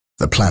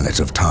The planet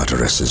of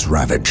Tartarus is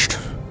ravaged.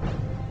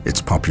 Its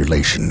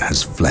population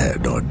has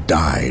fled or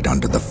died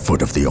under the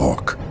foot of the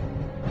Orc.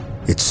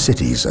 Its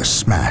cities are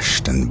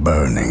smashed and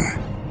burning.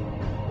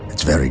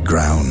 Its very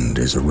ground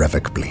is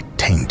irrevocably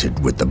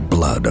tainted with the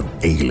blood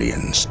of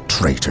aliens,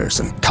 traitors,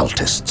 and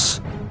cultists.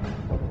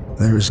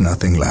 There is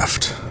nothing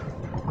left.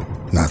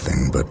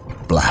 Nothing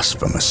but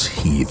blasphemous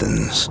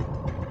heathens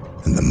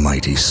and the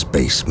mighty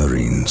space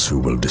marines who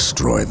will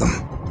destroy them.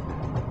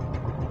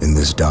 In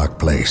this dark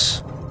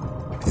place,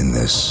 in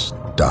this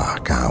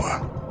dark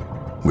hour,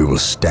 we will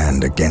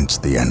stand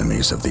against the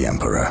enemies of the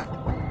Emperor,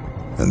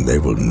 and they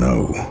will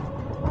know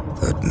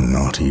that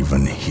not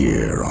even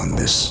here on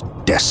this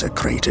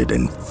desecrated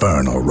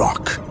infernal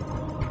rock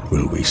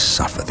will we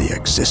suffer the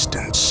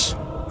existence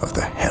of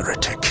the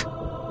heretic.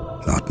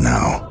 Not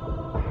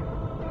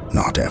now,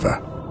 not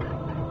ever.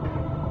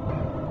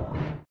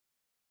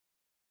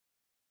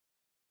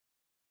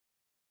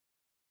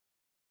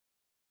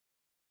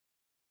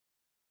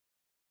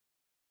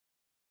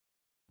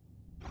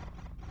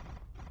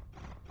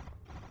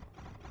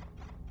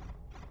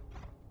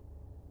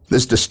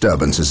 This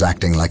disturbance is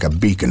acting like a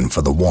beacon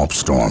for the warp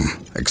storm,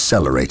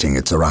 accelerating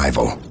its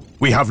arrival.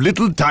 We have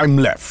little time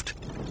left.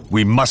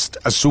 We must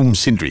assume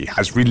Sindri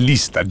has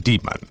released the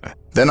demon.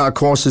 Then our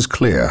course is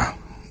clear.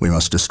 We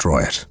must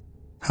destroy it.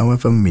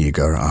 However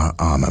meager our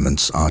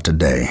armaments are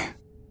today,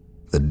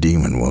 the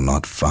demon will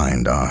not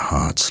find our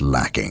hearts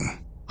lacking.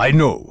 I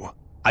know.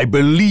 I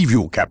believe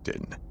you,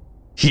 Captain.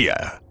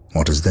 Here.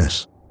 What is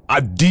this?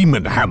 A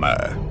demon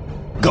hammer.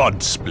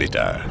 God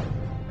Splitter.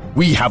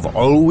 We have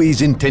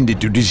always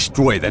intended to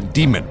destroy the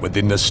demon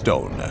within the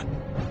stone.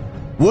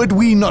 Would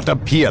we not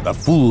appear the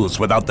fools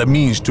without the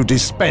means to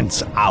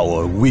dispense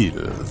our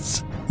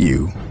wills?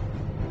 You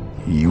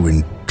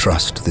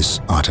entrust this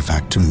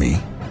artifact to me?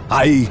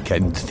 I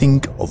can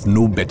think of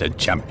no better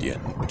champion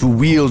to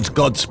wield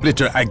God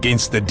Splitter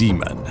against the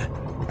demon.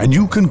 And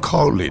you can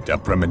call it a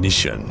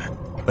premonition,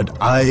 but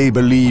I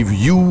believe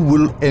you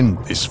will end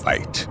this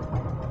fight,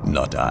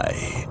 not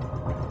I.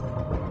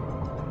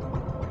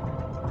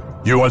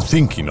 You are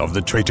thinking of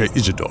the traitor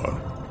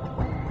Isidore.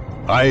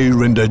 I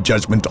render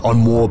judgment on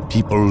more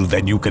people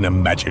than you can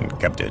imagine,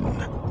 Captain.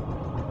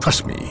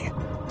 Trust me,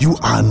 you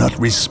are not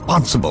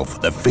responsible for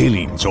the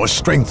failings or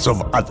strengths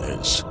of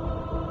others.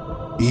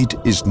 It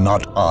is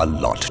not our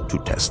lot to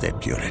test their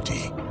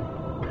purity.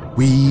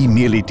 We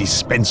merely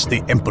dispense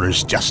the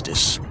Emperor's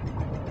justice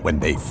when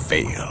they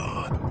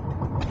fail.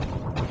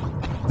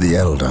 The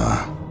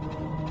Eldar,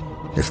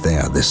 if they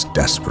are this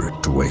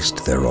desperate to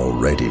waste their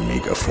already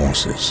meager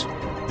forces,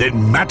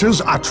 then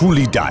matters are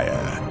truly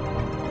dire.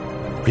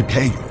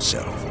 Prepare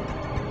yourself.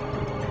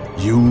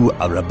 You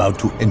are about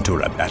to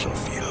enter a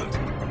battlefield,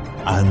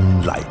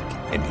 unlike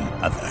any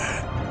other.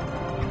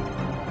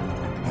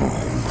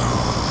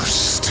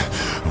 Almost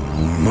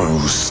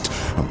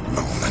a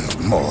moment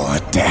more,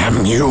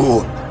 damn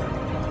you!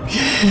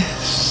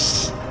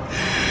 Yes,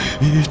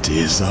 it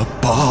is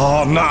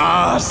upon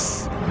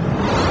us!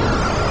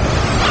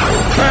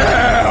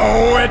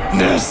 Bear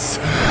witness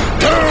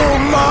to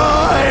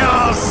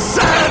my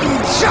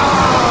ascension!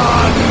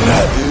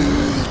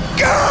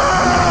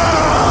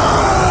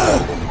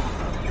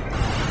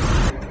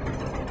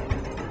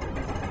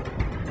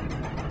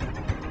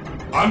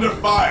 Under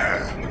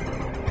fire!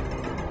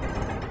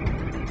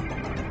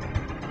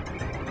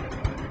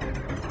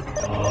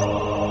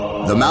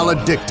 the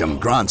Maledictum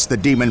grants the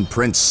demon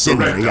prince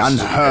Sindri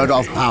unheard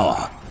of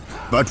power.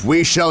 But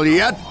we shall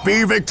yet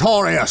be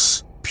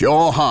victorious.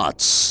 Pure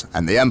hearts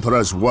and the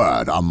Emperor's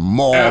word are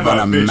more than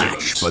a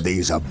match for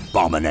these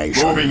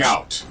abominations. Moving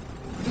out.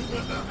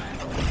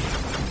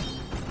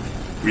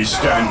 We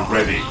stand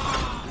ready.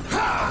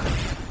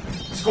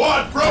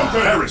 Squad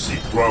broken! Heresy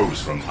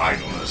grows from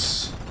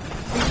idleness.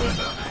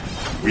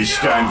 We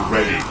stand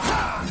ready.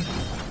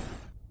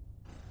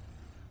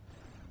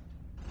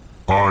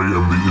 I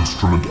am the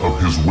instrument of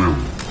his will.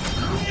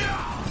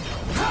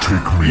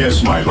 Take me Yes,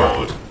 into my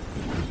battle. lord.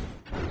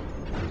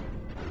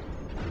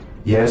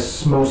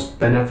 Yes, most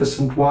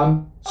beneficent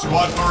one.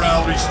 Squad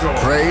morale restored.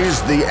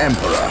 Praise the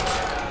Emperor.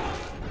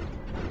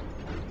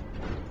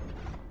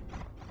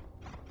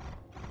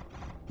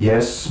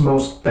 Yes,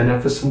 most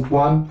beneficent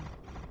one.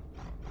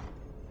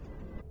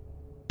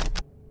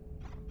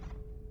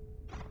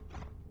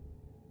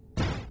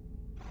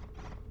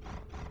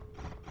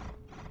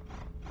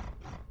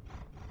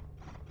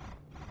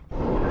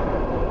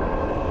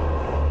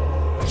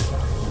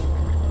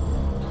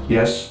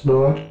 Yes,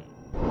 Lord.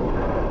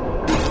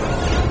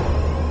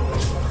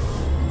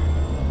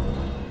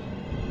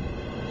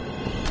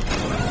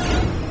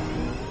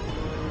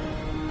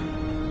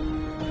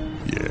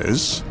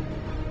 Yes?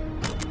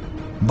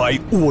 By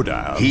order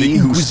of He the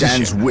who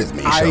Inquisition, stands with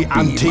me shall I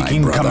am be my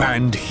taking brother.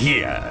 command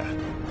here.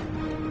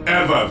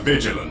 Ever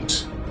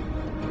vigilant.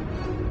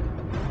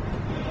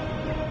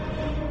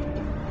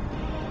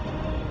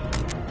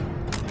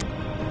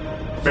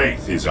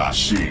 Faith is our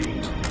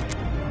shield.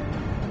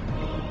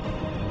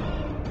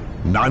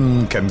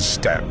 None can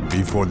stand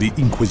before the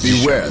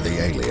Inquisition. Beware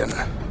the alien,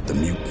 the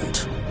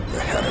mutant, the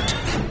heretic.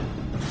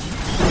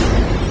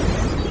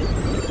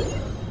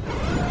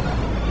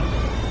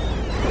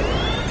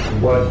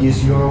 What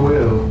is your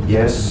will?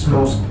 Yes,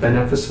 most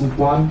beneficent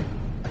one?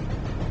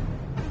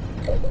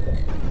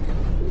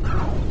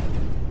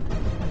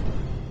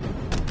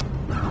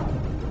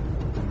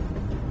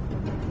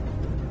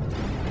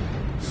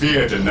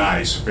 Fear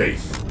denies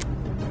faith.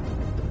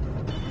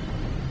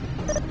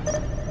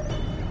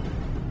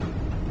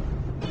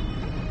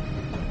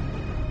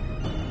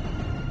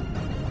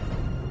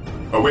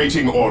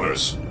 Awaiting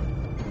orders.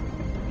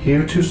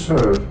 Here to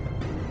serve.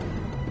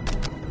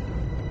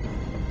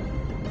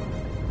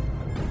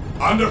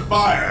 Under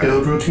fire!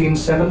 Build routine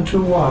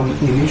 721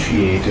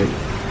 initiated.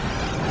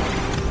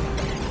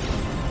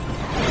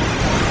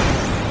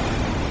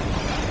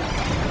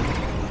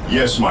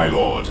 Yes, my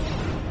lord.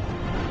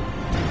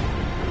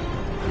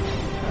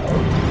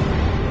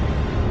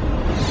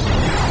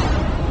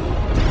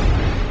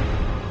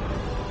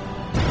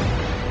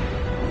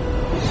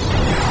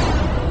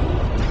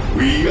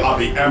 We are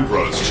the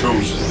Emperor's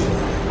chosen.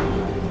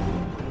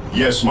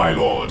 Yes, my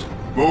lord.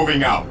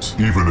 Moving out.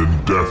 Even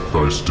in death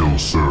I still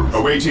serve.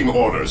 Awaiting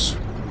orders.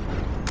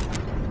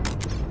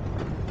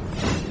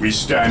 We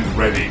stand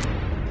ready.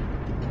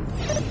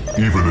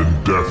 Even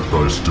in death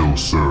I still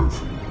serve.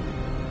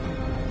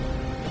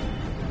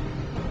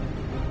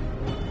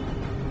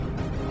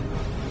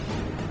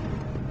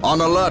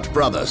 On alert,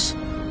 brothers.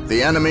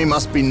 The enemy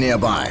must be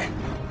nearby.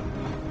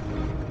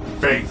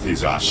 Faith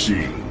is our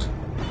shield.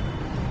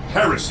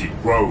 Heresy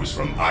grows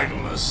from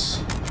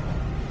idleness.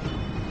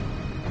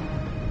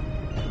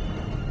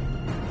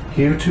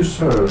 Here to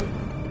serve.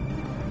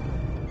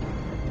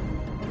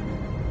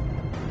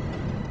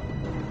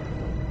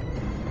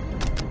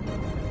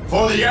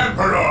 For the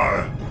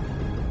Emperor!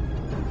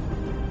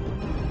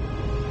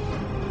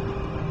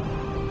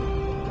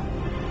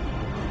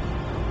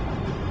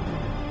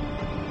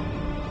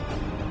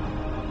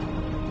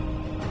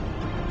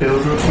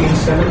 Build routine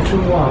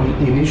 721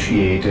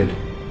 initiated.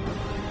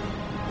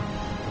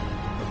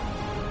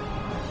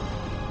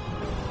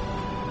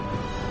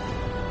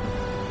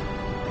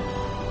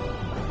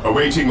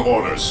 Awaiting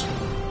orders.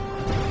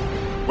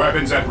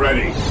 Weapons at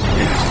ready. It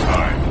is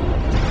time.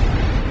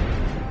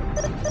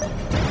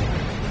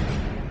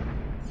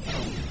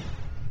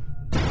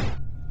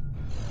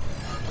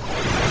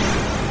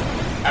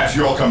 At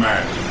your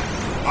command.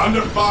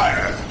 Under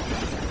fire.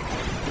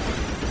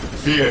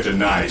 Fear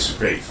denies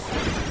faith.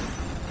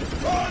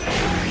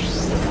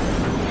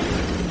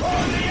 For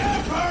the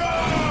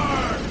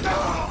Emperor!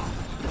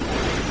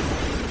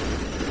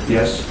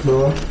 Yes,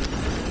 Lord?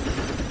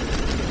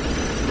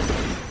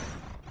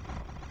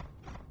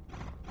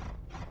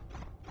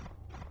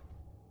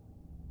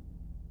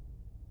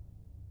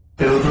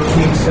 Build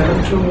routine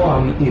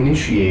 721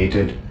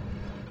 initiated.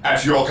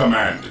 At your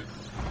command.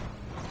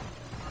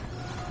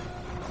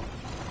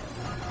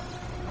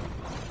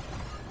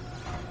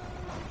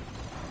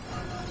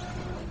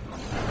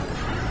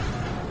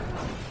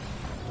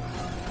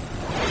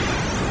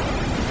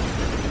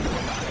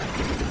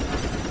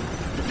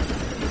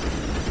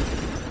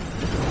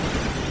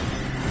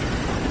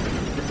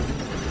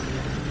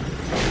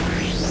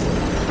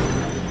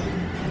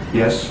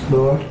 Yes,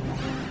 Lord?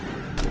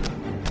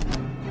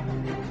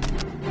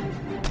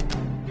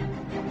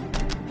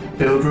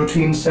 Build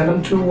routine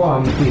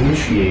 721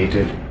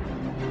 initiated.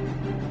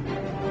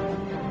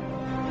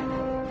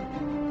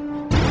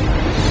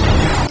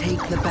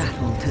 Take the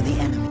battle to the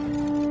enemy.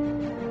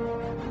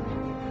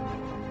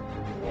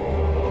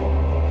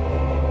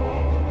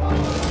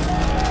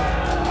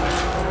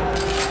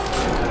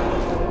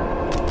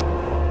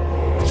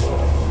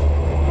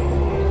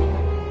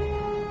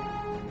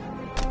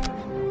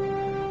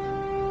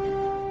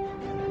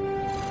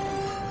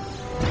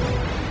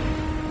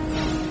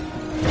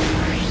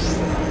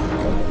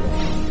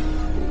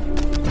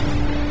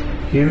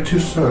 Here to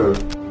serve.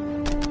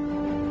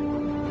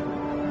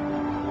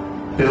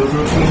 Build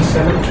routine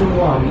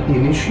 721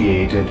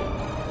 initiated.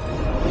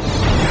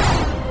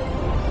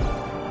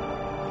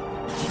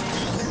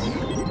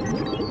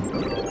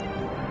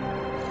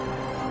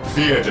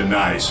 Fear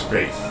denies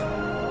faith.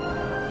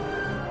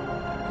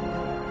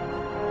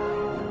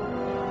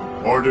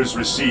 Orders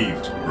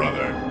received,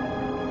 brother.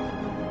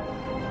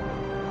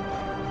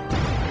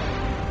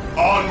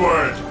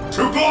 Onward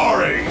to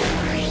glory!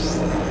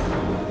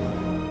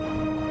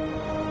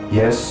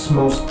 Yes,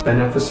 most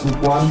beneficent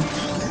one?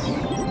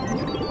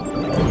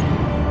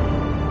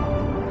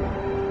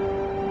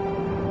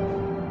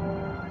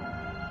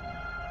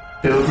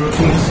 Build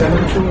routine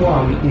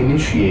 721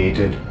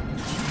 initiated.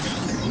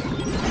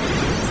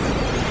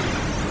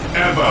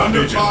 Ever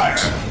under fire!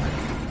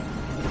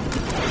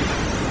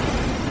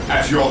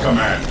 At your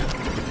command.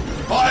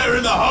 Fire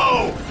in the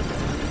hoe!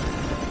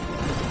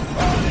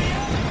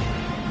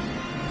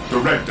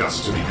 Direct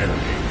us to the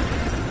enemy.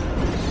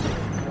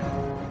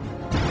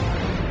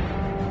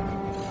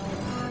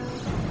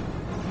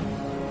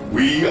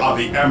 We are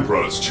the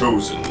Emperor's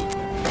chosen.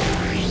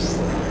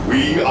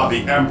 We are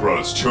the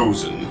Emperor's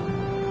chosen.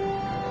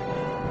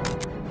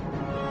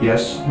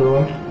 Yes,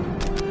 Lord?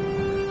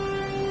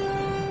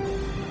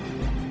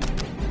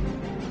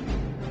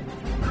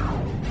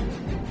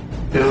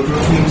 Build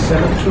routine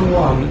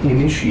 721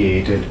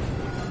 initiated.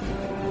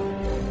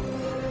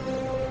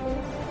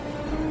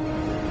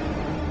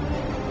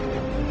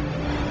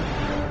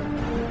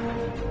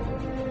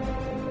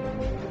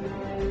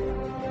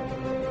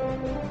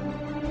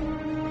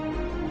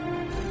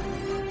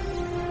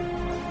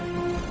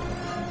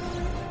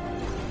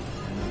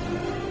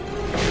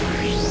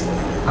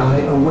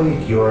 I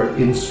await your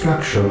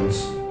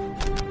instructions.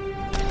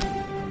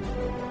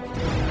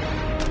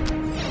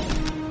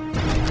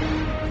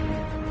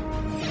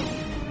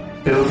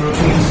 Build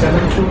routine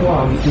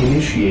 721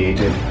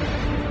 initiated.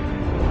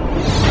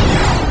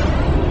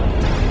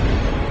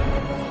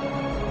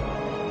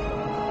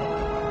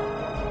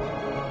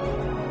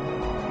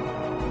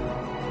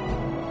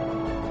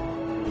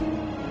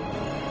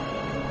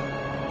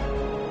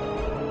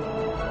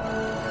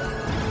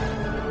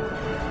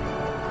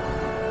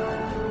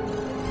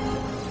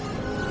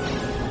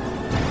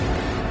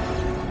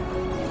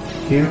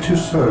 Here to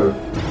serve.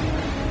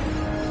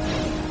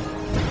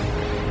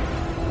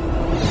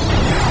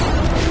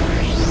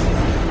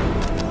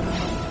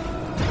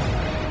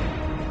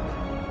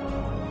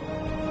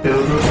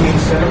 Build routine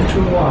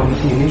 721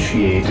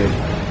 initiated.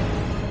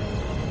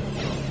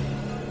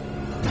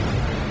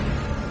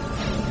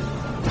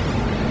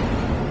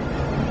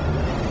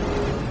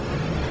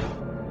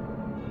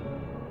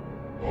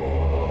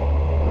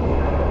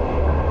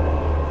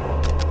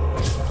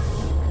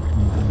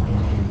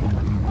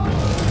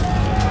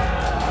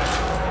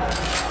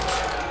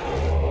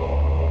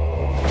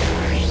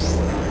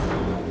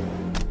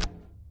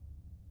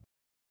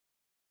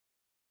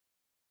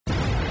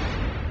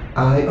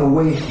 I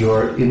await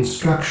your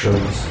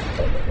instructions.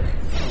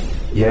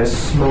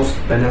 Yes, most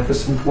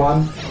beneficent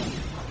one.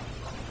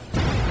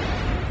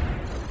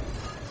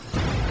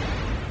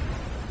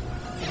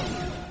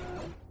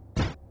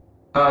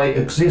 I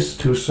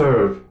exist to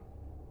serve.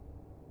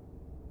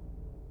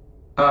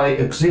 I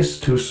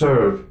exist to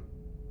serve.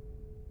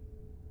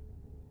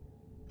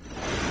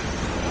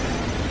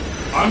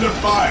 Under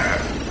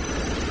fire!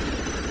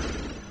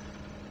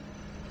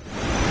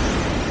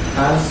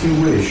 As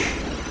you wish.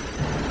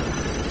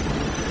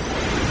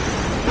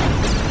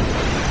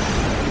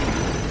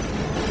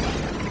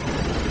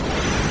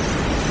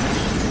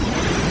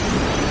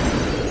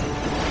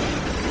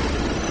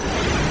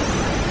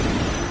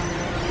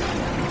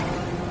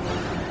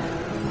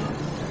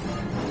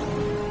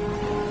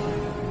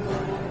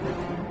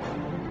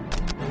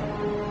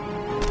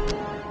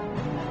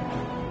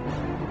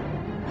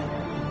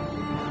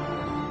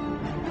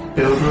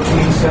 Build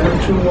routine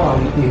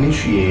 721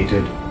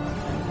 initiated.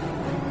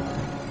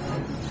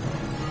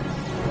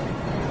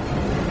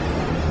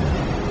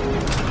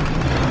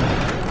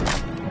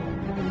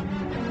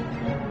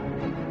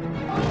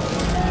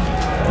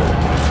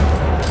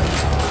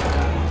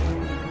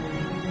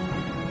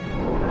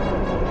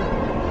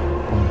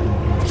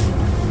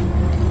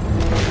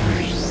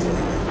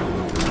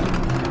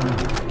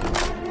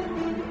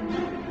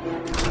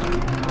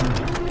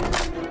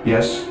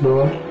 Yes,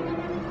 Lord.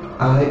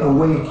 I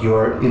await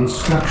your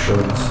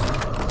instructions.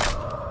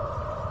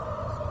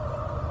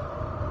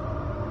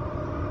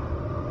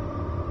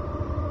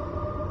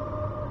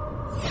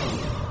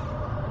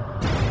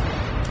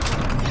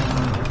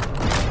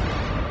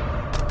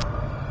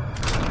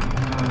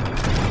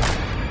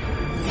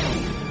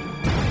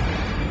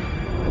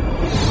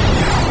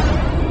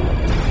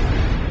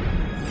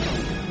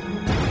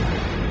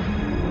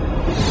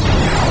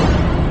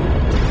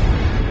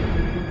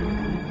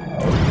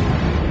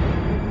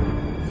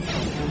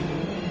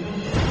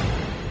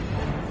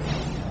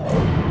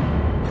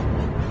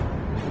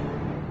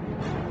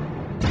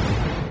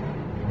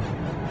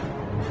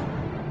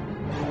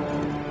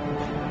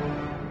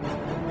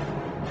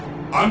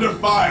 Under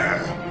fire!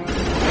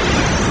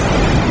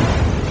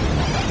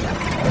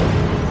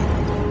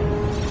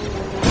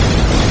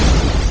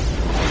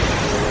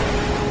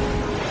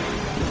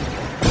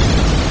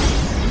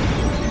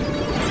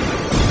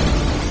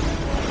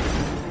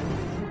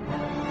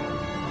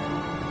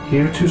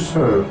 Here to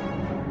serve.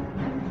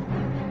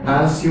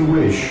 As you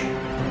wish.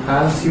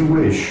 As you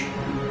wish.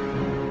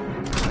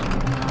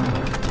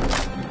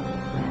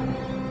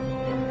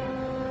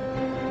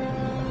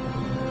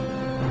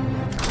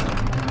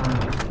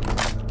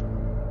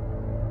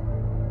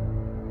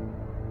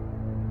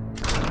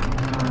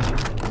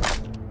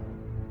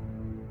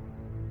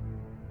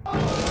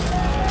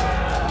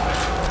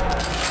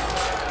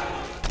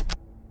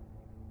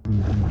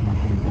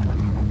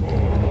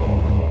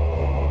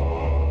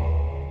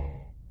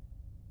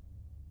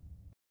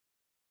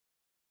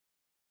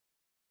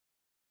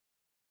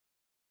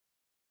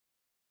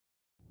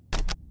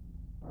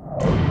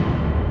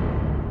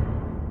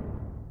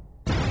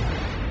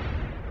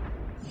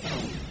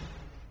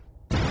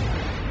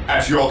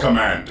 At your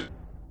command.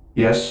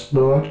 Yes,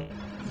 Lord.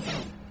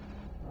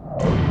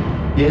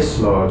 Yes,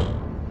 Lord.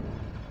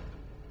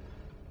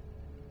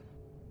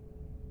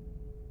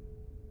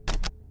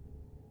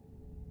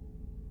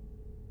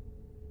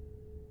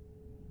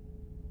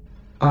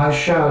 I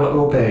shall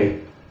obey.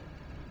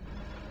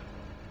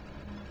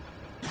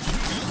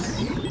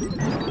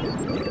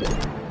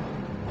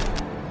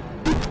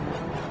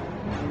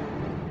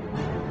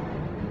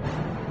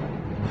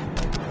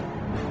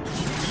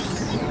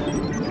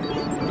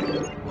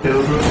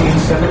 Build routine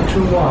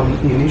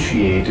 721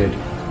 initiated.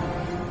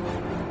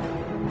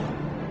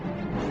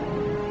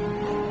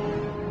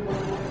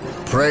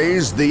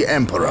 Praise the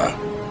Emperor.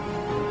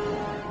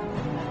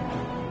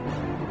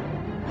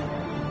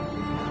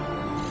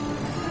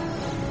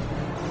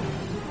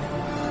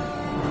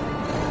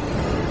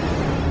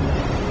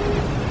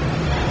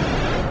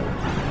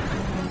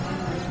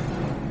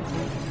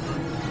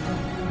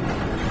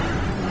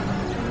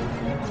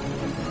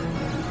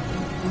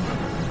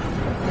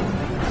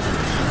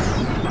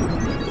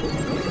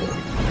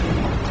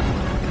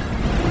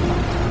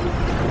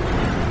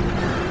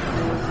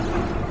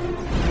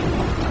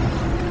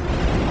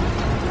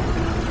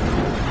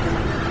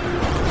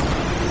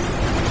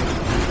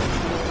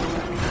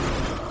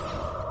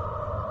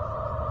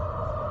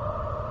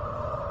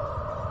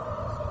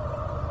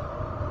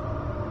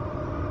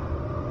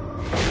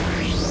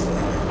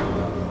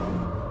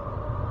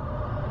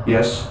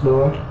 Yes,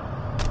 Lord?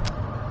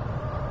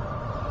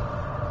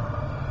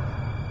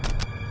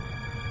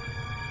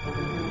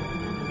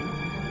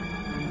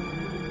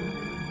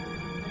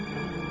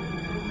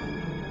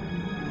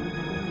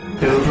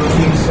 Build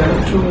routine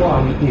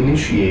 721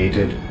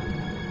 initiated.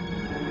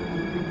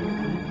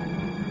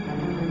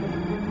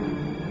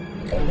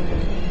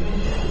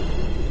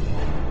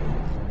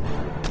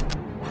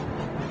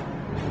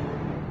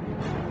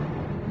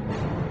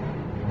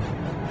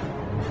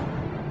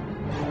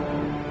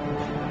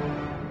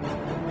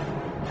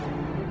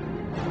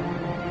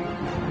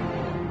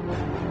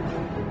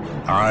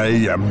 I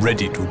am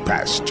ready to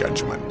pass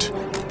judgment.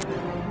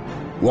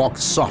 Walk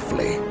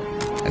softly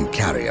and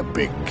carry a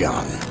big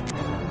gun.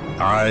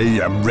 I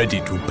am ready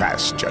to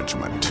pass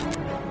judgment.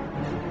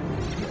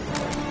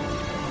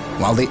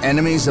 While the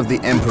enemies of the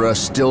Emperor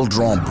still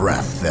draw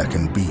breath, there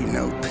can be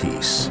no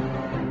peace.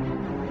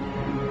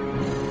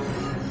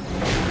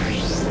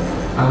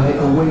 I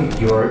await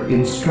your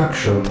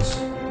instructions.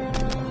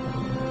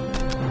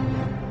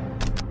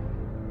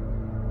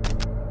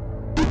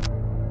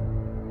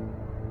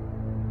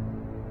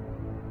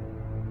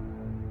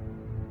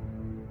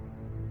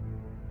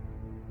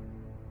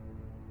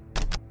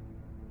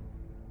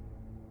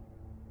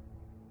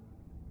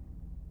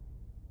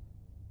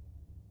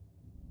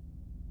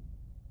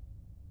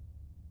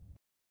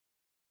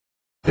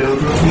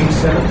 Build routine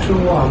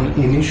 721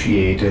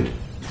 initiated.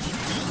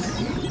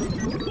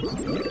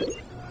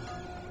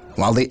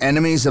 While the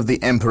enemies of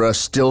the Emperor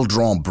still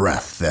draw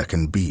breath, there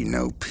can be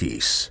no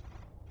peace.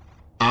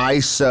 I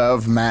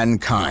serve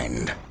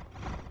mankind.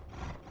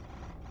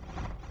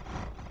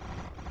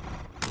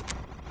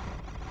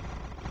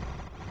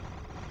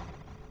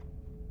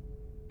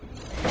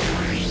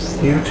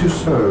 Here to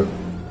serve.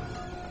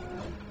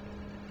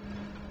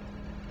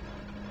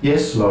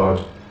 Yes, Lord.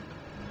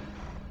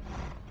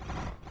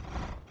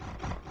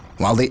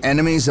 While the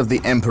enemies of the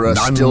Emperor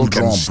None still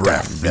can draw stand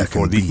breath, there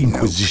before can the be no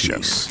Inquisition.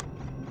 peace.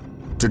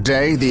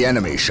 Today the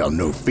enemy shall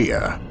know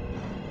fear.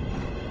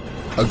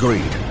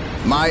 Agreed.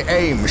 My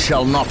aim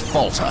shall not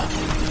falter.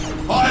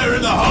 Fire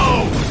in the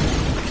hole!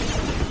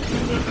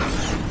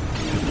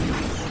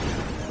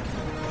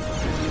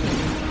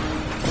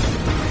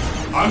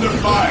 Under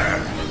fire!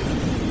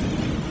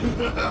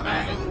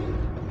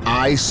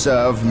 I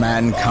serve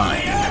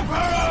mankind.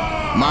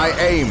 My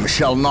aim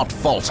shall not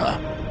falter.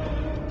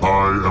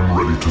 I am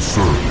ready to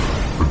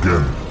serve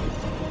again.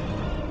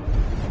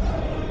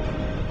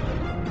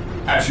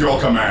 At your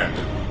command,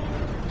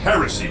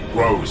 heresy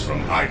grows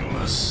from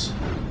idleness.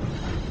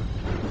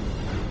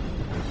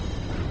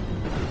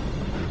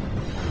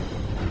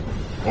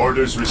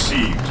 Orders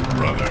received,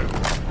 brother.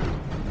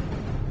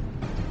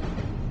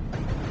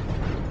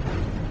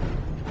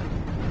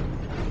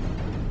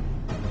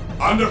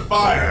 Under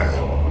fire!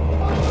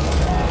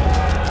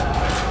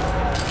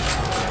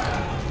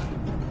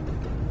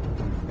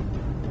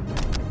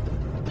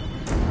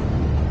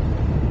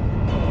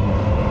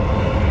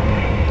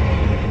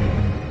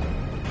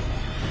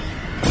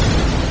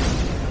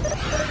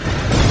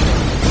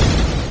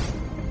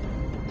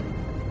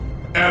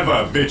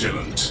 Ever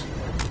vigilant.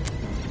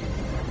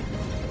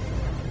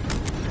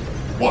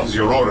 What is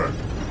your order?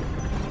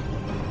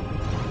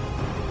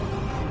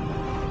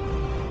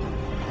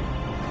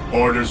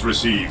 Orders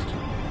received.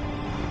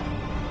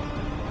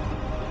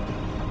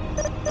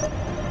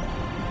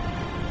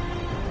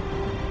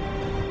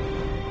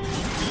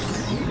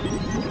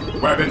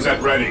 Weapons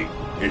at ready.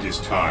 It is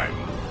time.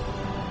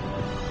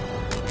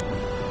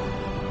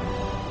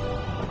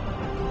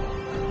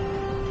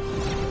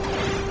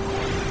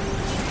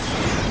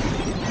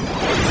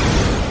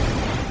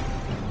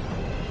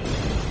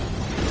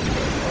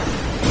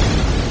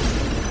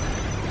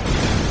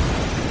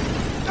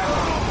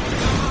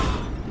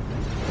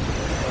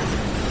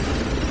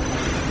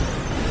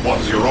 What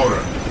is your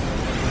order?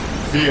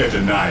 Fear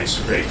denies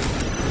faith.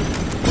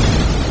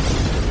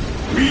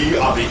 We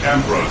are the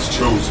Emperor's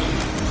chosen.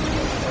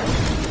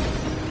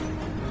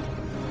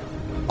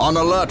 On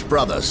alert,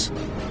 brothers.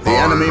 The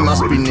I enemy am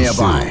must be ready to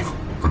nearby.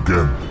 serve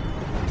again.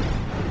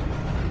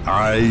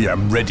 I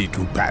am ready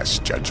to pass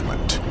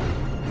judgment.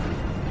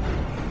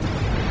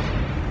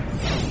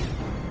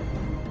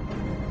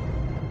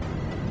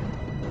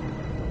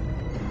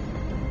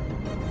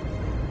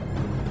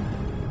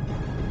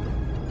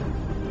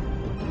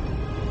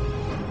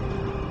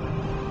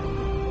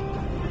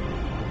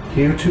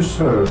 Here to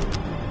serve.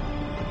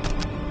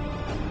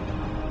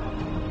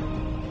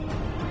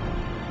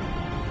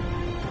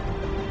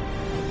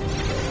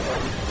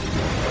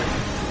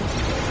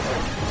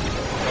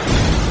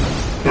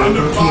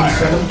 Under Build fire.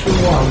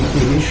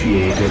 721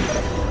 initiated.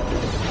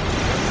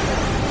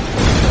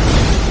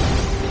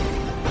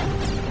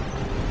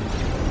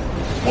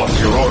 What's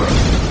your order?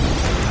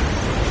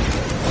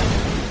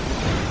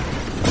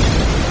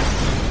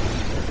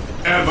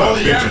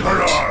 Ever the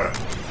Emperor!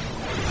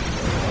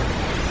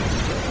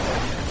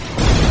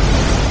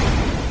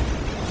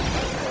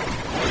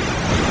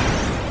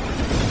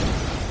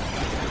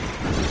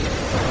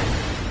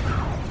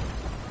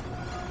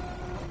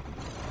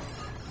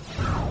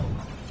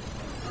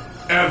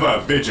 Ever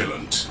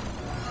vigilant.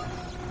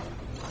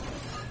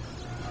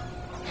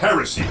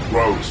 Heresy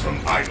grows from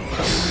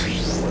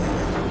idleness.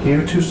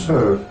 Here to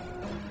serve.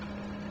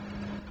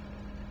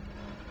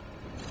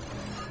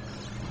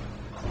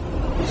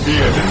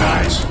 Fear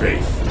denies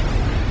faith.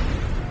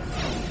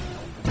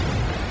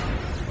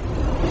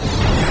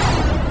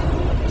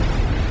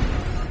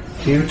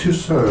 Here to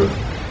serve.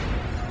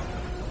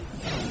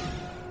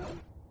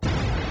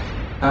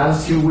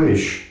 As you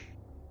wish.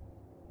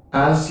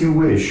 As you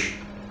wish.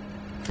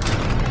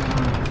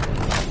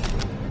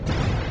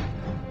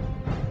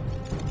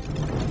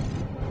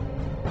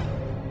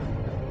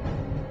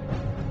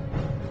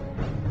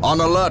 On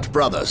alert,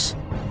 brothers.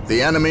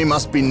 The enemy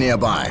must be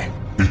nearby.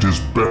 It is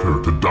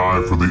better to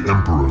die for the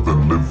Emperor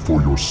than live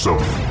for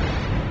yourself.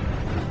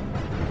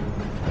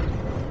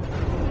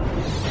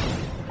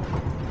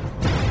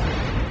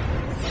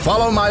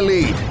 Follow my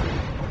lead.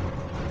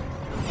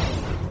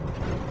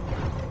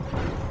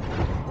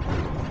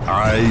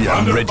 I am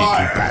Under ready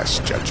fire. to pass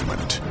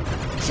judgment.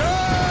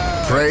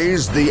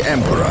 Praise the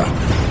Emperor.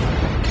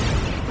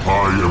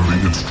 I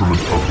am the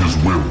instrument of his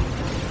will.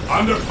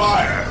 Under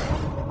fire.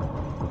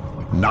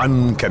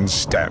 None can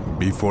stand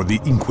before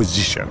the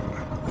Inquisition.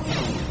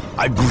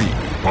 Agree.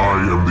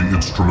 I am the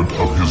instrument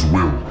of his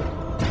will.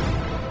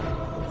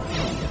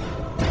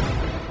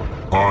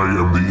 I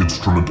am the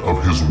instrument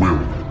of his will.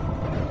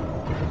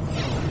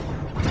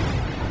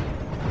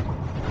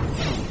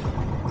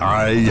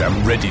 I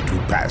am ready to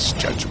pass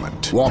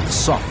judgment. Walk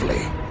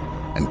softly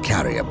and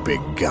carry a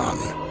big gun.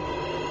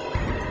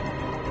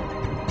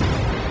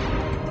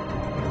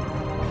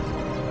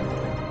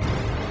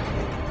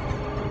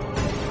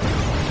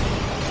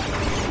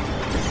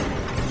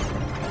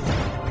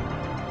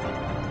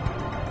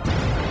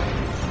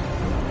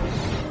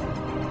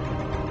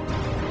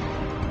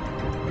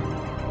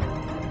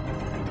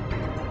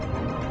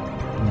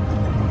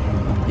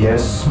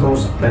 Yes,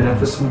 most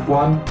beneficent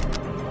one.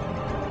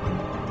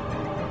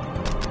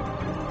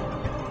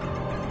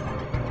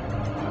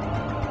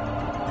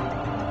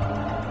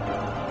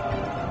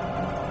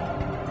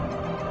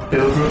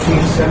 Build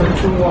routine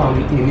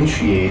 721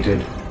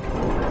 initiated.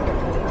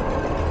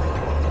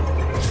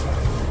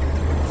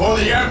 For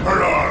the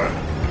Emperor!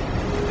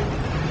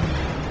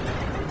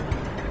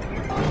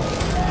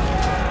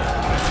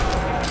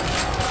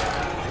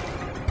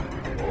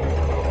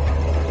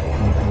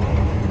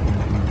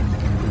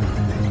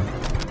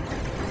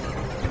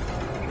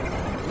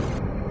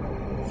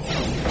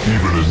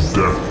 Even in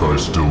death I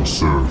still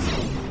serve.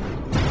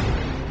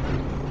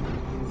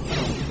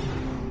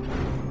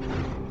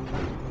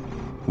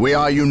 We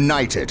are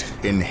united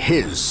in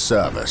his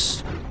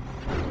service.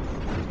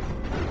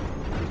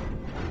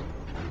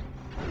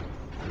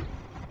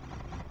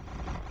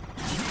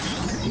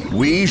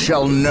 We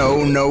shall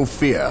know no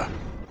fear.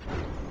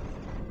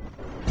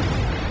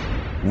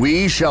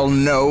 We shall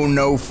know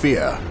no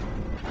fear.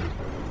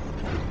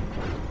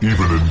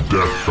 Even in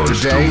death I Today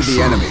still the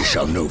serve. enemy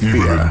shall know Even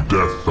fear. in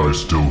death I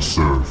still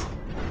serve.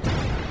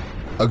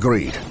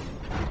 Agreed.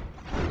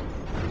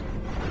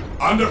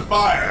 Under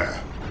fire!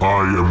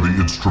 I am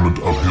the instrument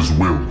of his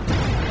will.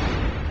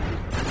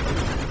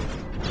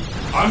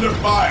 Under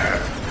fire!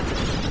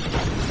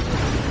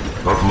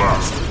 At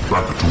last,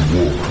 back to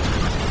war.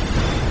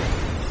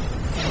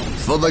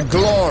 For the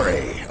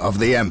glory of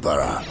the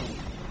Emperor.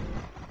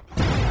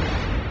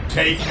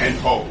 Take and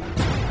hold.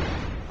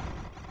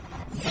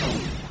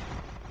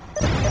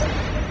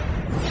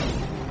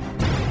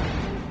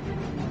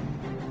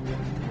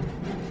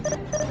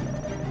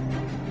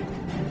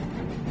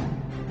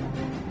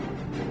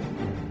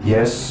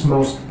 Yes,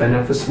 most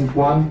beneficent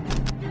one.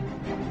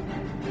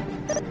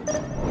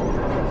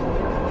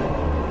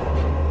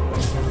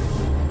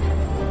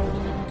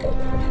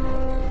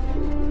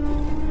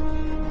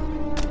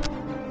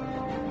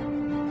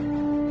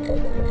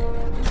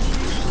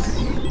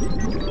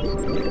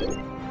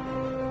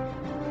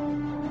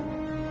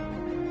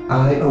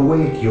 I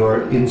await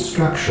your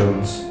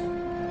instructions.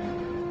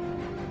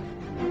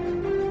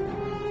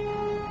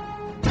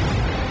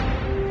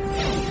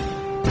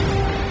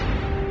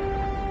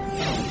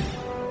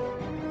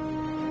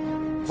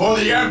 For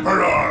the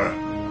Emperor!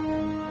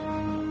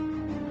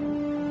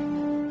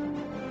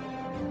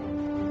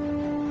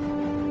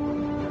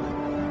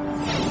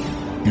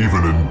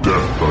 Even in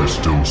death I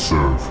still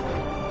serve.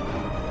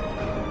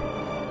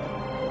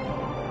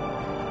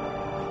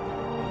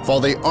 For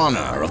the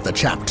honor of the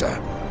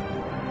chapter.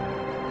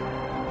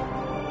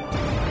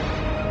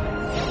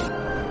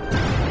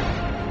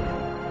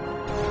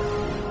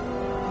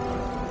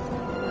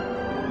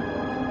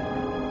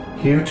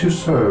 Here to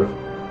serve.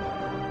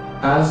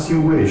 As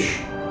you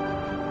wish.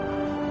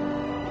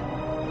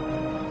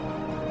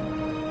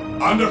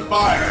 Under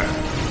fire!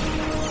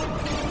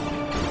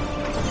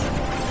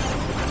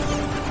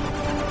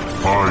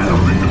 I am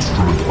the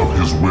instrument of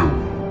his will.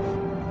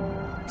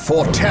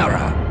 For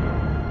terror.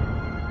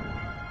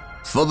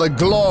 For the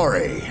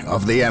glory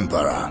of the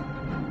Emperor.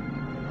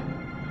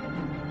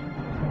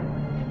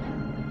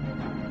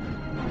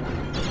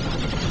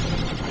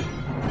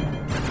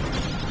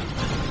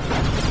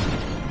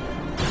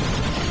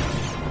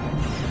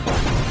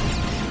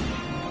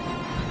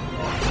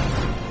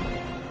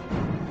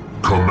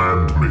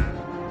 Command me.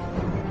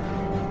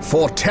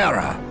 For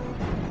terror.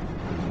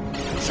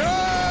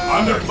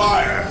 Under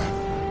fire!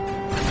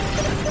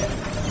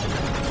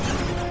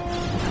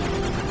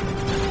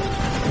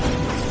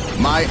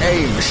 My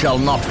aim shall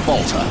not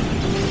falter.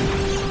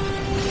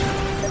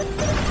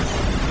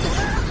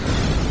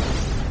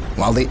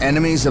 While the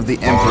enemies of the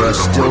Emperor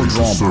still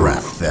draw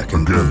breath, there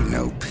can be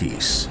no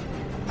peace.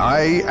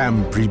 I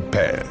am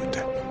prepared.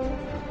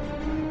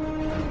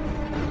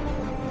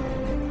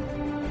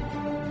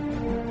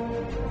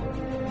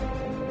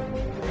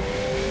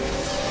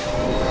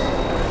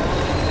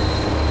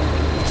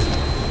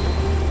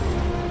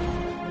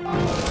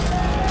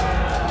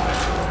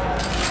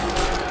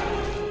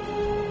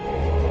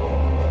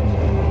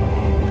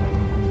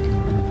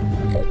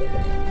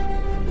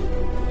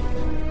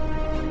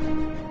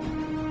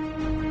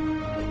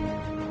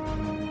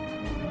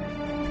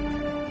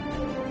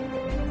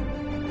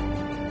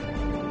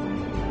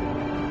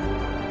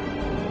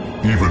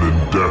 Even in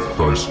death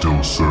I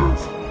still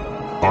serve.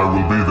 I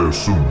will be there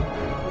soon.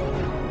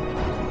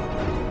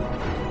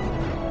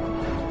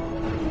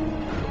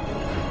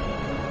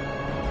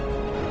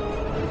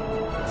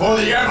 For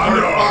the Emperor!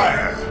 Under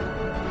fire!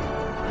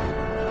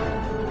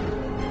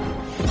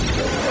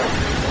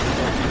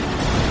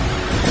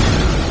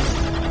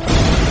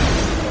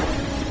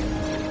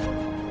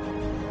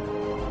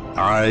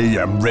 I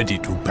am ready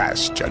to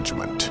pass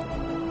judgment.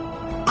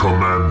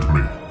 Command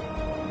me.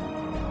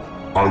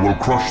 I will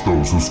crush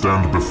those who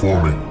stand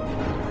before me.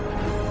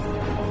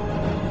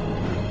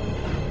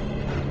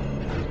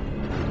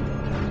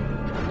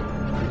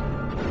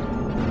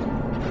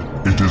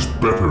 It is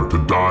better to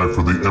die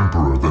for the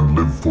Emperor than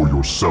live for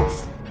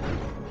yourself.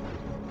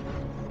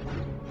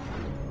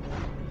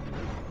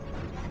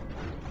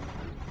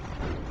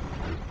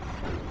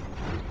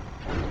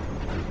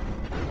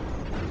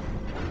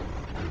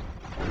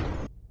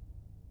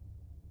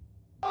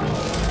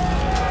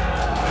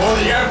 For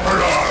the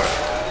Emperor!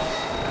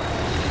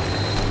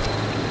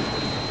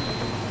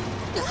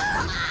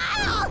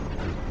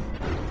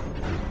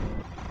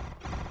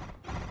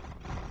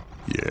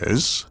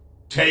 Yes?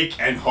 Take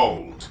and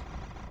hold.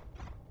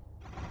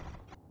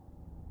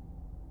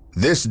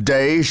 This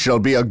day shall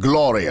be a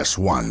glorious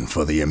one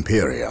for the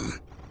Imperium.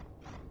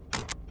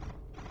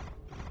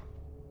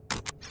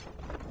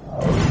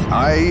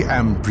 I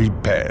am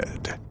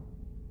prepared.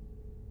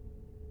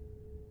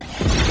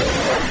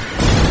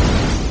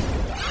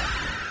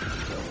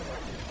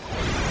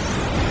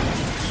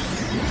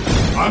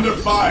 Under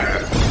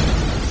fire!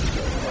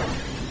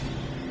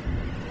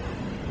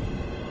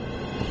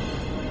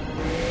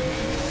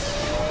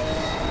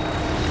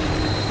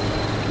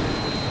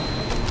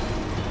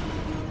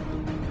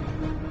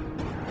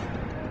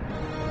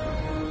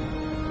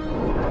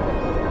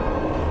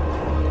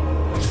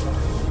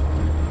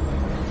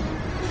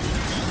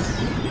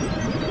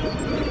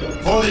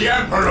 For the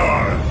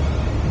Emperor!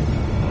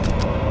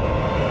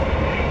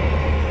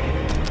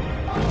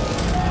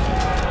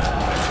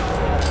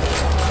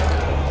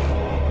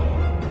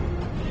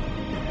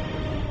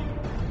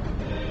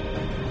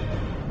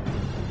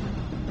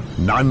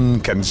 None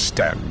can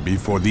stand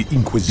before the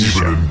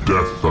Inquisition. Even in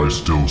death I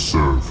still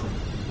serve.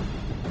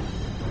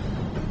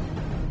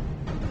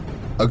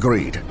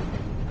 Agreed.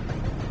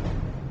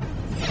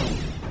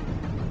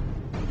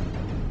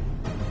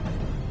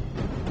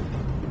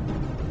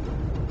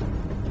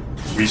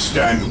 We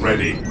stand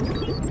ready.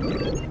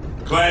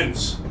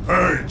 Cleanse,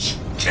 purge,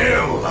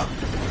 kill!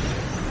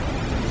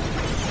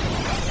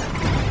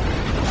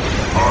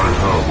 I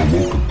have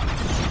awoken.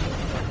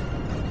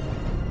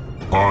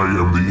 I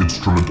am the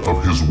instrument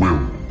of his will.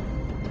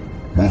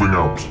 Moving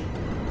out.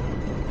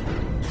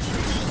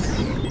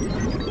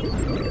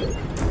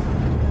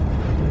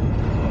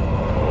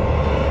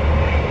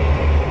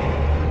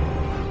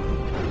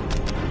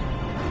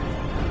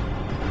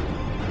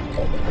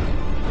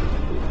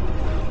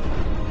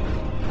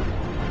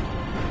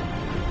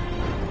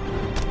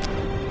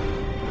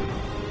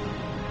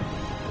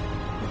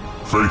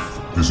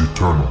 Faith is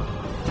eternal.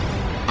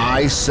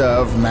 I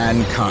serve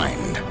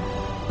mankind.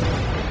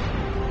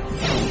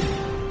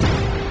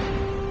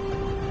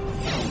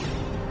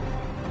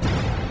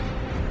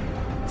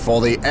 For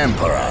the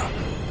Emperor.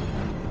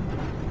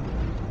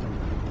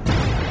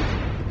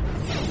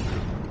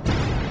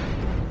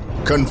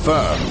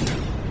 Confirmed.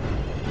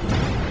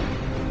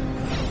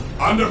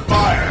 Under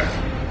fire!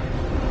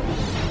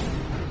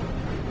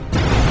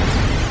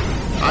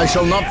 I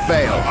shall not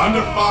fail.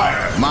 Under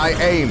fire! My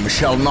aim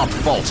shall not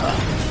falter.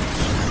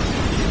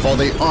 For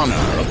the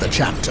honor of the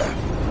chapter.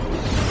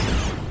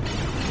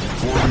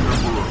 For the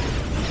Emperor.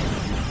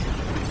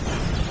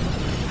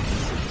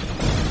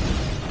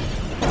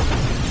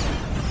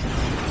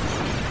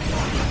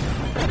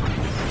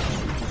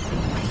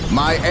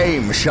 My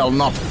aim shall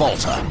not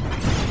falter.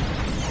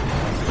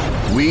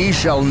 We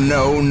shall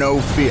know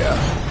no fear.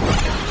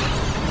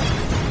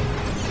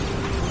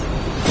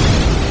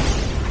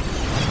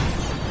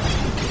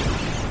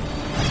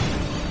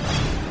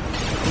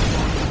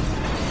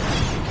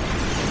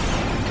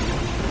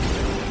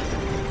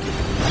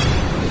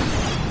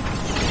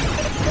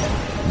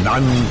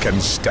 None can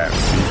stand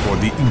before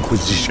the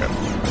Inquisition.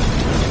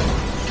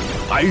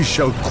 I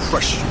shall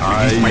crush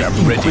you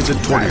with my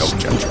inquisitorial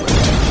judgment.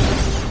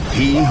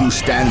 He who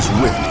stands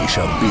with me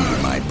shall be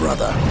my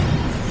brother.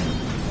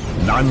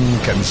 None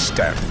can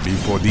stand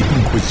before the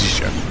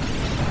Inquisition.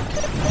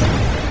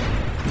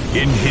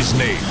 In his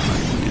name,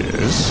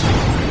 yes?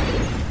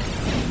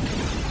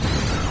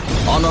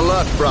 On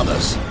alert,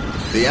 brothers.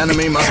 The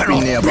enemy must be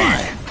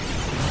nearby.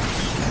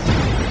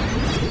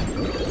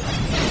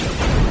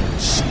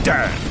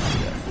 Stand!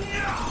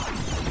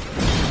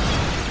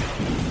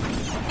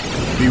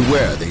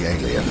 Beware the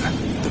alien,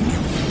 the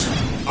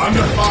mutant.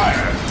 Under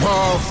fire!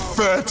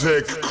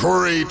 Pathetic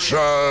creatures!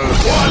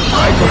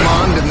 I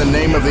command in the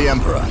name of the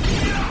Emperor.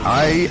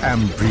 I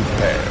am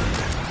prepared.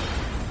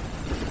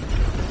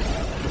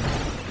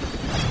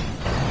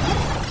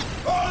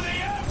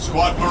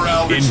 Squad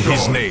morale In restored.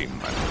 his name.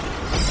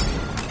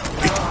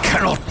 It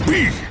cannot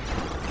be!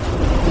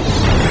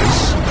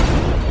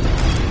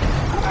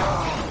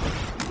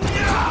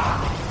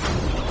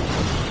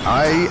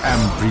 I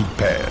am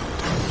prepared.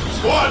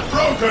 Squad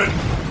broken!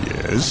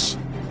 Yes?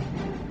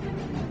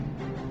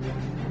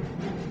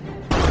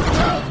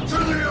 To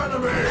the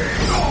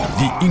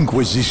enemy! The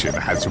Inquisition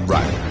has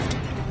arrived.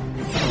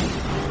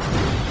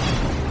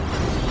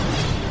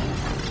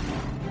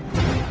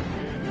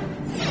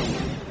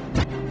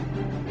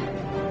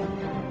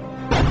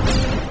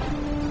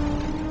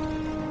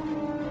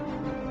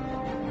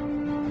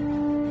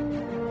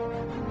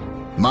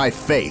 My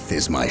faith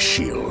is my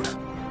shield.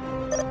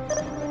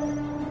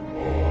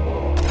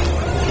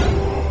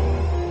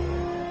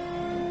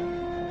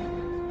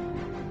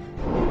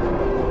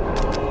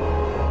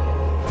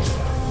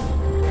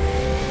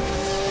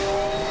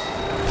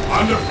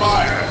 Under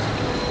fire!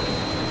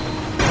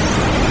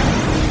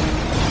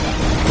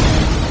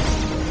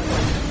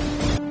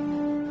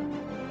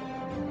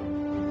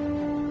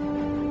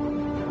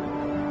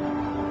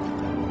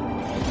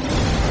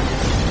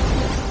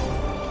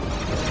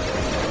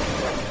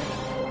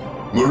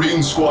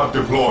 Marine squad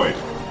deployed.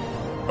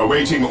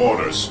 Awaiting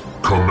orders.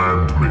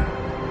 Command me.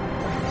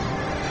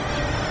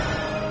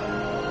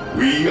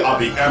 We are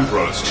the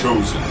Emperor's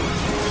chosen.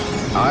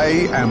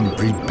 I am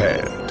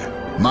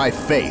prepared. My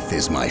faith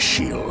is my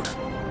shield.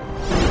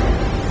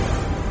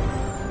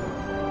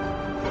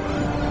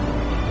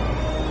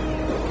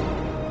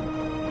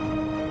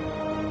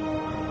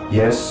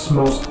 Yes,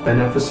 most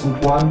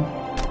beneficent one?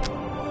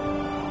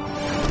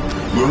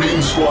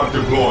 Marine squad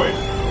deployed.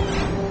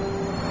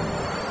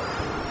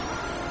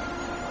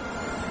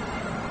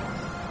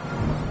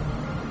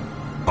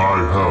 I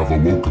have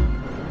awoken.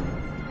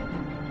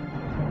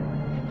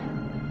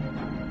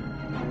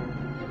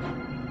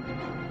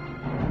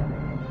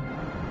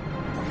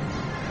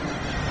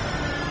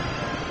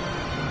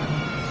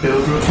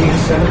 Build routine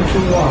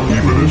 721 Even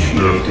in death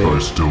I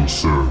initiated. still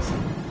serve.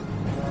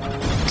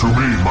 To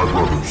me, my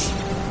brothers.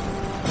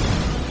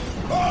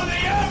 For the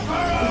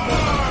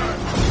Emperor!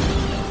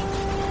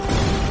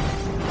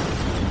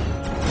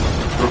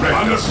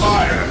 Under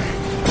fire!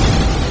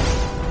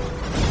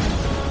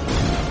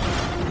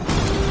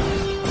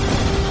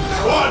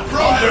 Squad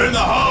broken in the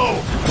hole!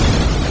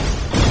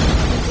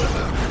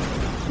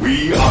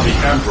 We are the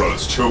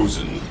Emperor's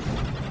chosen.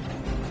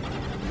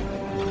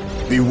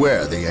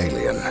 Beware the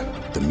alien,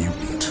 the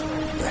mutant,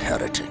 the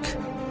heretic.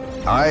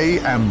 I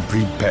am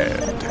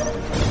prepared.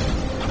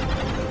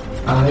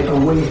 I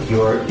await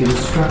your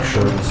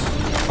instructions.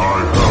 I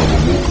have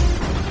awoken.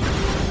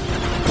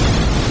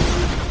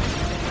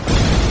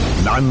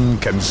 None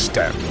can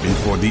stand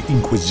before the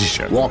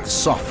Inquisition. Walk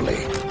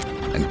softly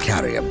and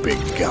carry a big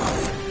gun.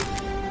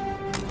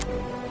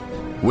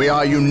 We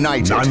are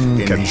united None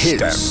in can his stand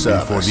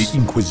before service. the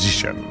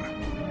Inquisition.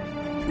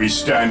 We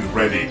stand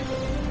ready.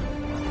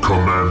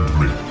 Command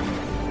me.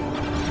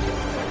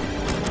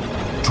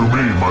 To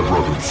me, my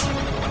brothers.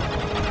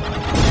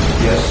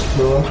 Yes,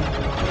 Lord?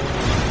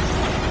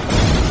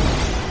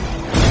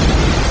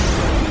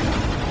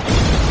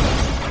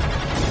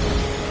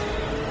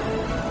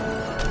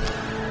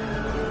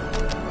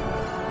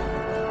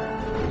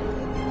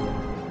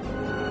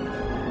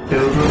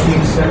 Build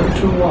routine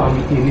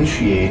 721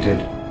 initiated.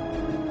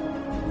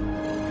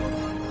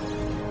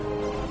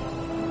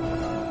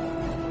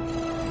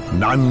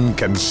 None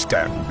can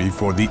stand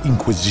before the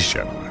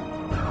Inquisition.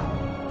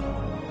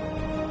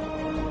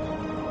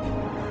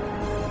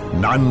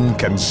 None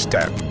can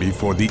stand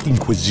before the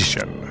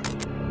Inquisition.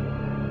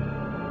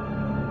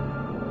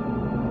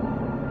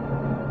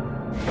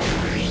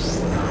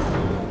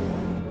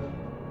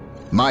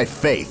 My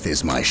faith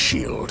is my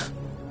shield.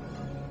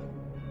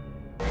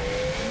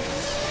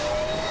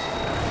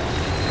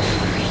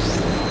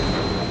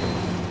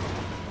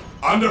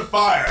 Under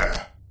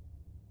fire!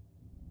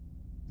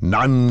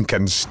 None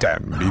can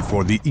stand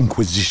before the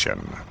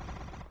Inquisition.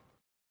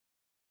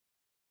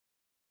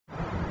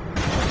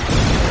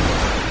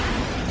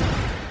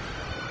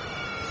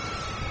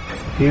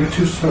 Here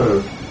to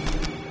serve.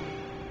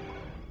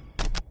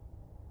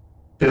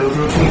 Build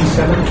routine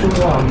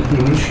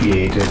 721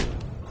 initiated.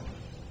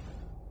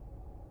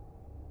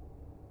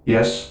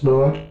 Yes,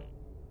 Lord?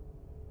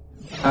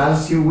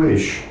 As you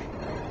wish.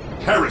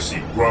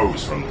 Heresy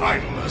grows from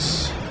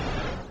idleness.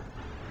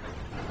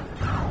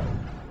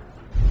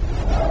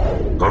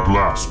 At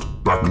last,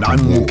 back to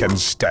None war. can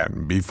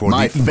stand before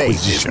My the faith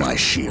is Inquisition. my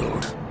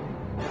shield.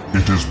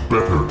 It is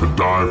better to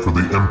die for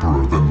the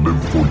Emperor than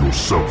live for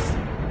yourself.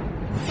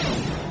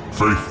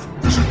 Faith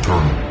is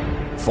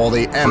eternal. For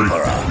the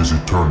Emperor. Faith is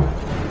eternal.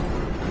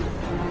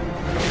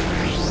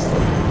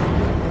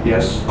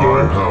 Yes, I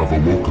Lord? have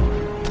awoken.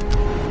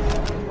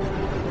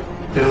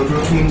 Build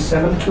routine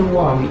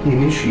 721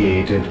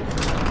 initiated.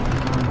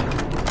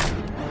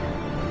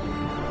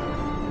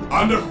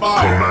 Under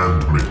fire!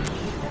 Command me.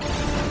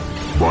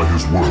 By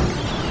his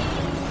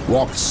word.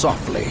 Walk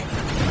softly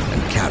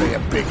and carry a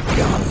big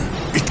gun.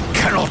 It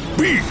cannot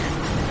be!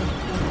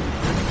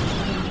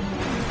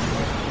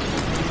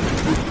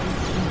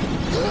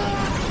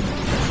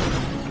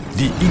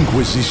 The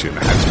Inquisition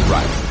has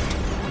arrived.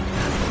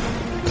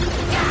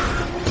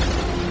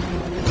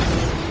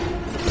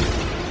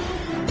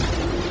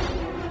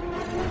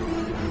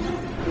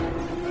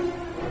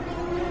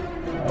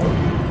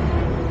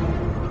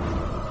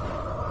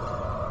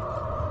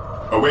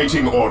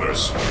 Awaiting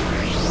orders.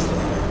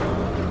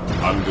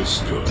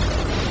 Understood.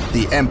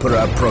 The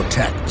Emperor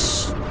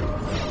protects.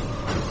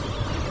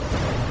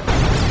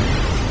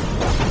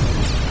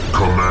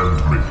 Command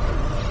me.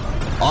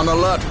 On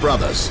alert,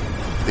 brothers.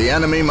 The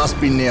enemy must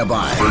be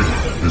nearby.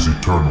 Faith is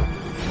eternal.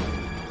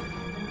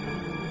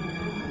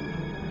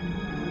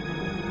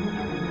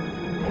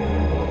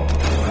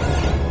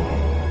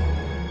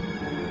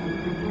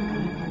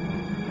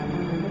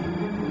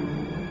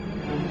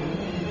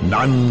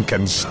 None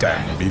can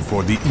stand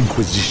before the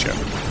Inquisition.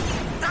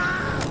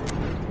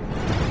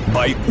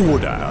 By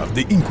order of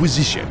the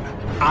Inquisition,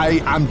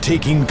 I am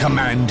taking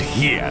command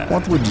here.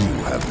 What would you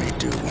have me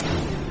do?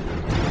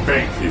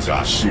 Faith is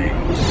our shield.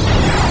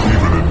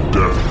 Even in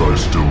death I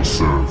still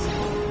serve.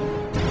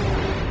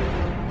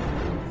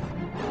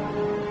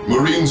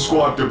 Marine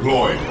squad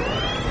deployed.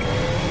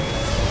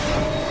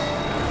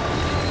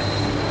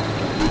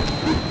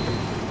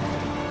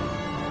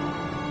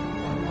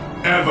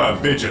 Ever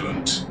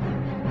vigilant.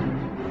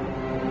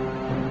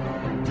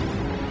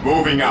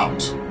 Moving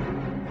out.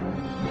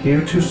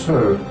 Here to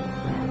serve.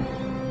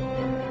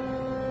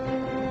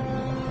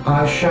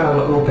 I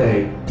shall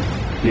obey.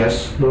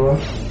 Yes, Lord?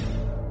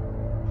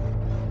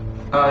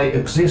 I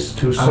exist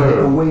to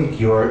serve. I await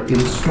your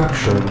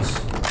instructions.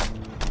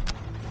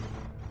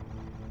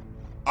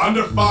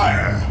 Under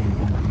fire.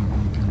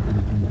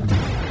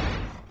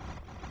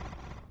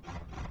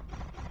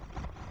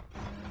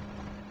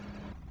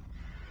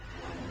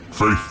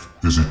 Faith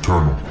is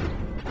eternal.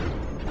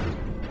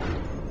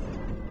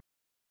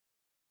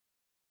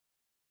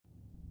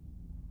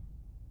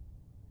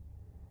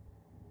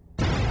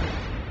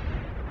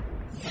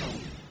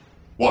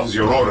 What is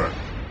your order?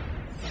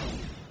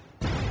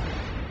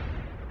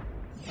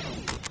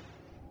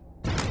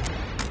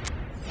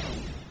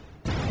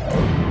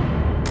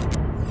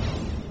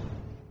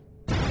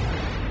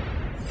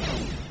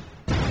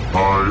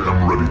 I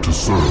am ready to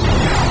serve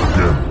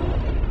again.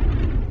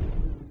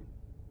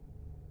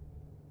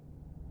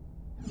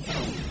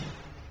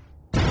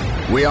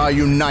 We are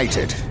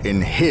united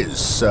in his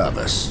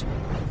service.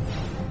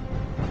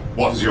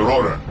 What is your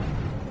order?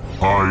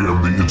 I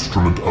am the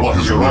instrument of What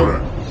is his your will. order?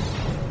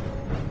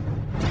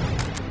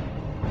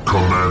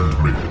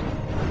 Command me.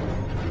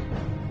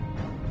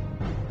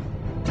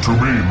 To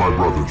me, my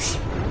brothers.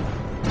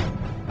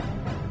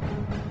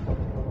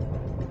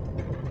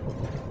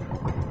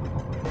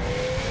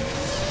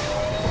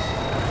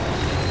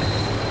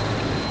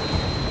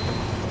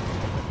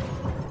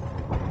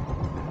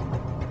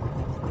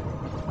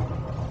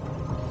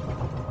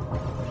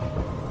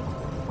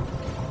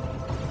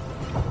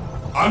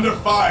 Under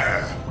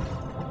fire.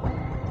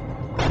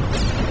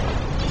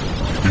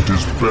 It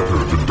is better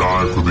to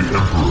die for the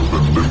Emperor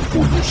than live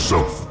for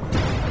yourself.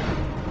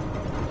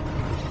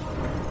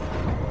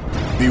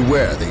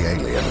 Beware the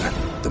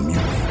alien, the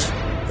mutant,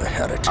 the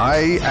heretic.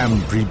 I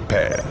am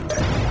prepared.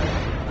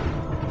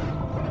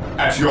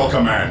 At your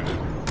command.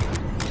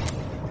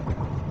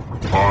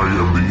 I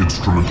am the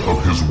instrument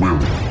of his will.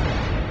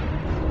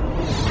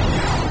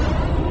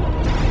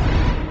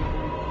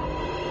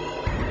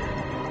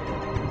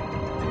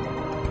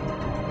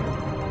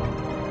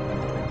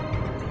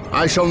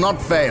 I shall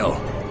not fail.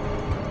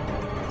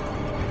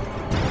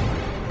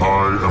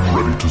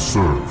 to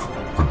serve,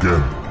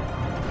 again.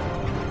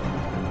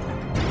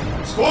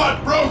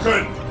 Squad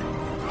broken!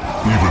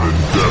 Even in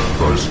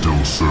death I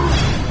still serve.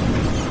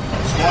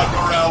 Squad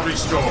morale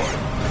restored.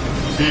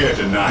 Fear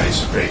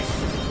denies faith.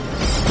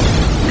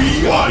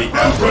 We are the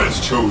Emperor's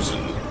chosen.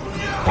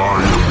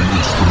 I am the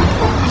instrument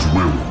of his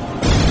will.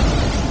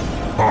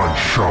 I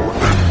shall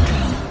end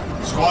you.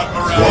 Squad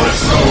morale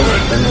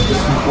restored.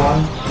 Beneficent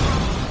One.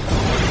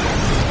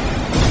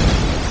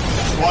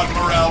 Squad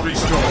morale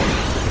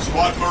restored.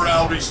 Squad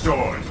morale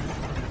restored.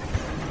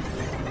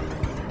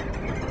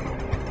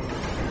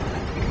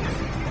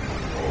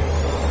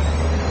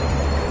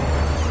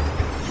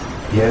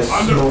 Yes,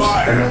 Under most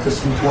fire.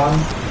 beneficent One.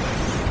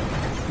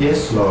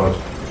 Yes, Lord.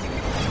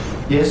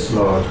 Yes,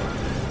 Lord.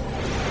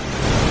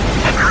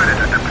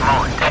 Predator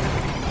deployed.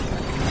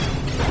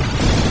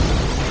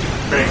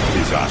 Faith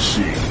is our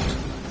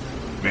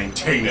shield.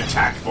 Maintain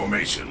attack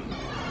formation.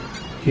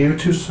 Here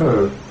to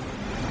serve.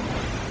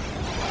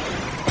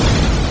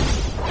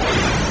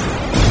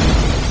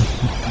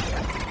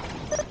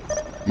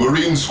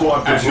 Marine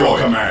squad at your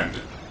command.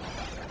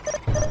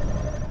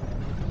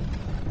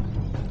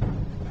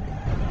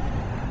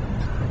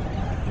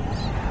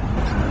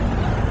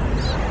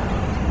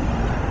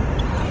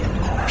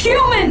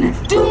 Human!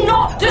 Do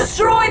not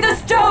destroy the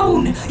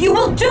stone! You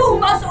will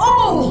doom us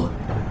all!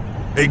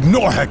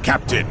 Ignore her,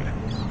 Captain.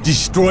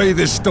 Destroy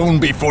the stone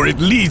before it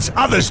leads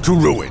others to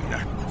ruin.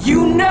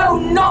 You know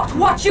not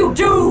what you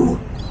do!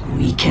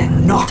 We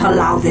cannot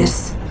allow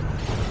this.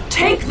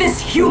 Take this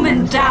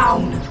human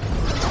down!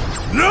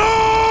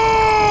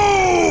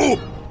 No!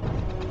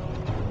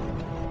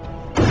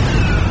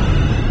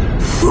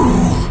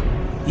 Fool!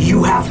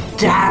 You have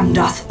damned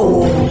us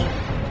all!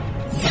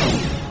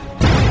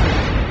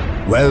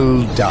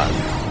 Well done,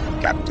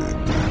 Captain.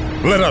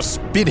 Let us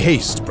bid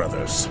haste,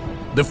 brothers.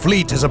 The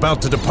fleet is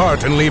about to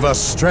depart and leave us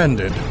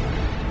stranded.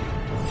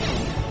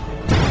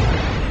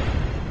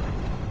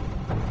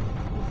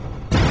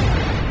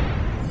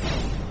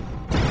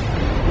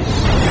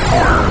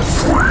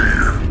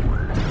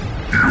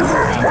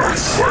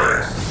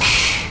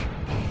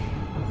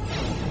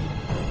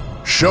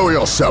 Show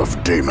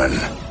yourself, demon.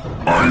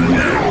 I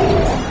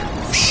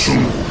will,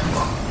 soon.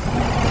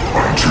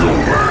 Until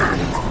then,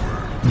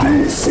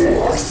 go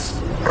forth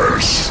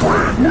and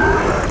spread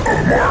word of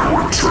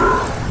my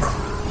return.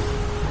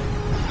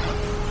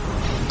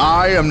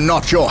 I am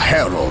not your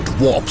herald,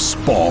 warp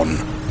spawn.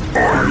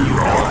 Are you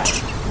not?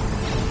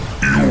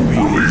 You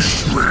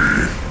released me.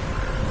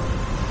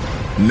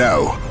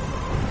 No,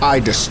 I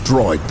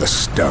destroyed the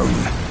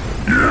stone.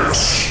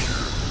 Yes.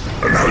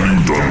 And had you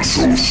done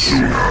so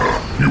sooner,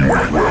 you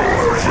might well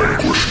have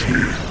vanquished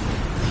me.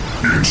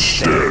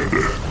 Instead,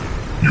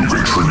 you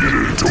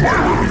contributed to my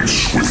release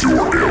with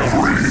your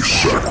every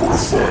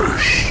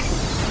sacrifice.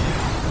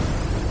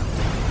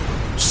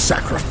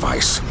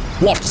 Sacrifice?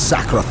 What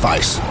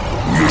sacrifice?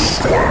 This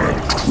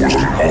planet was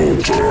an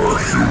altar,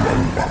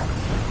 human.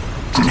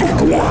 To the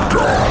blood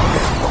god,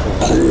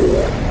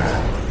 Korn.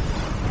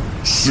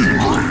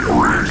 Sindri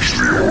arranged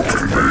the Orc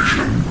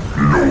invasion,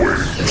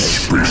 knowing the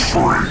Space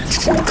Marines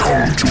would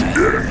come to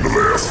end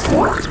their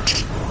threat.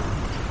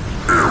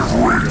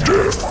 Every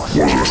death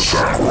was a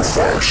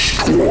sacrifice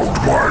toward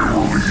my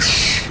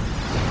release.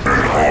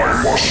 And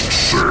I must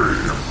say,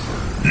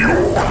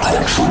 your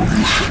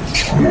contributions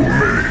were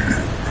many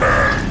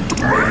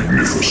and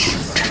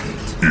magnificent.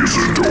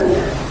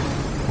 Isidore,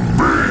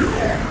 Bale,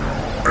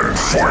 and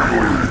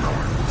finally,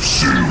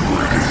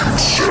 Sindri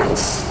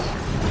himself.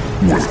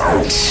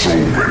 Without so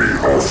many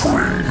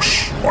offerings,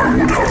 I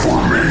would have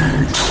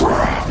remained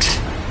trapped.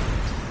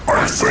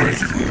 I thank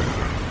you.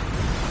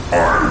 I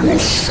will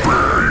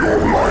spare your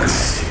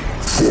life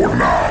for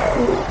now.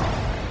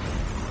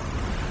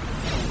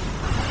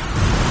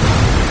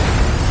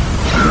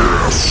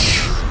 Yes,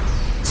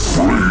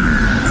 free.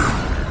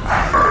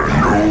 And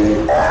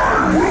know I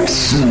will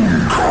soon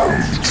come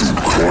to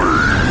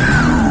claim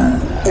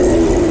you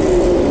all.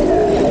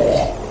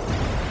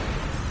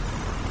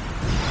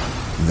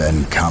 Then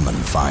come and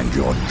find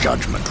your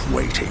judgment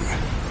waiting.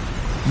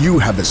 You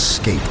have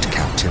escaped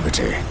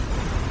captivity,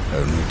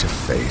 only to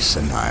face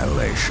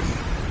annihilation.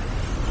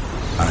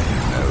 I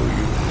know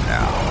you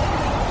now.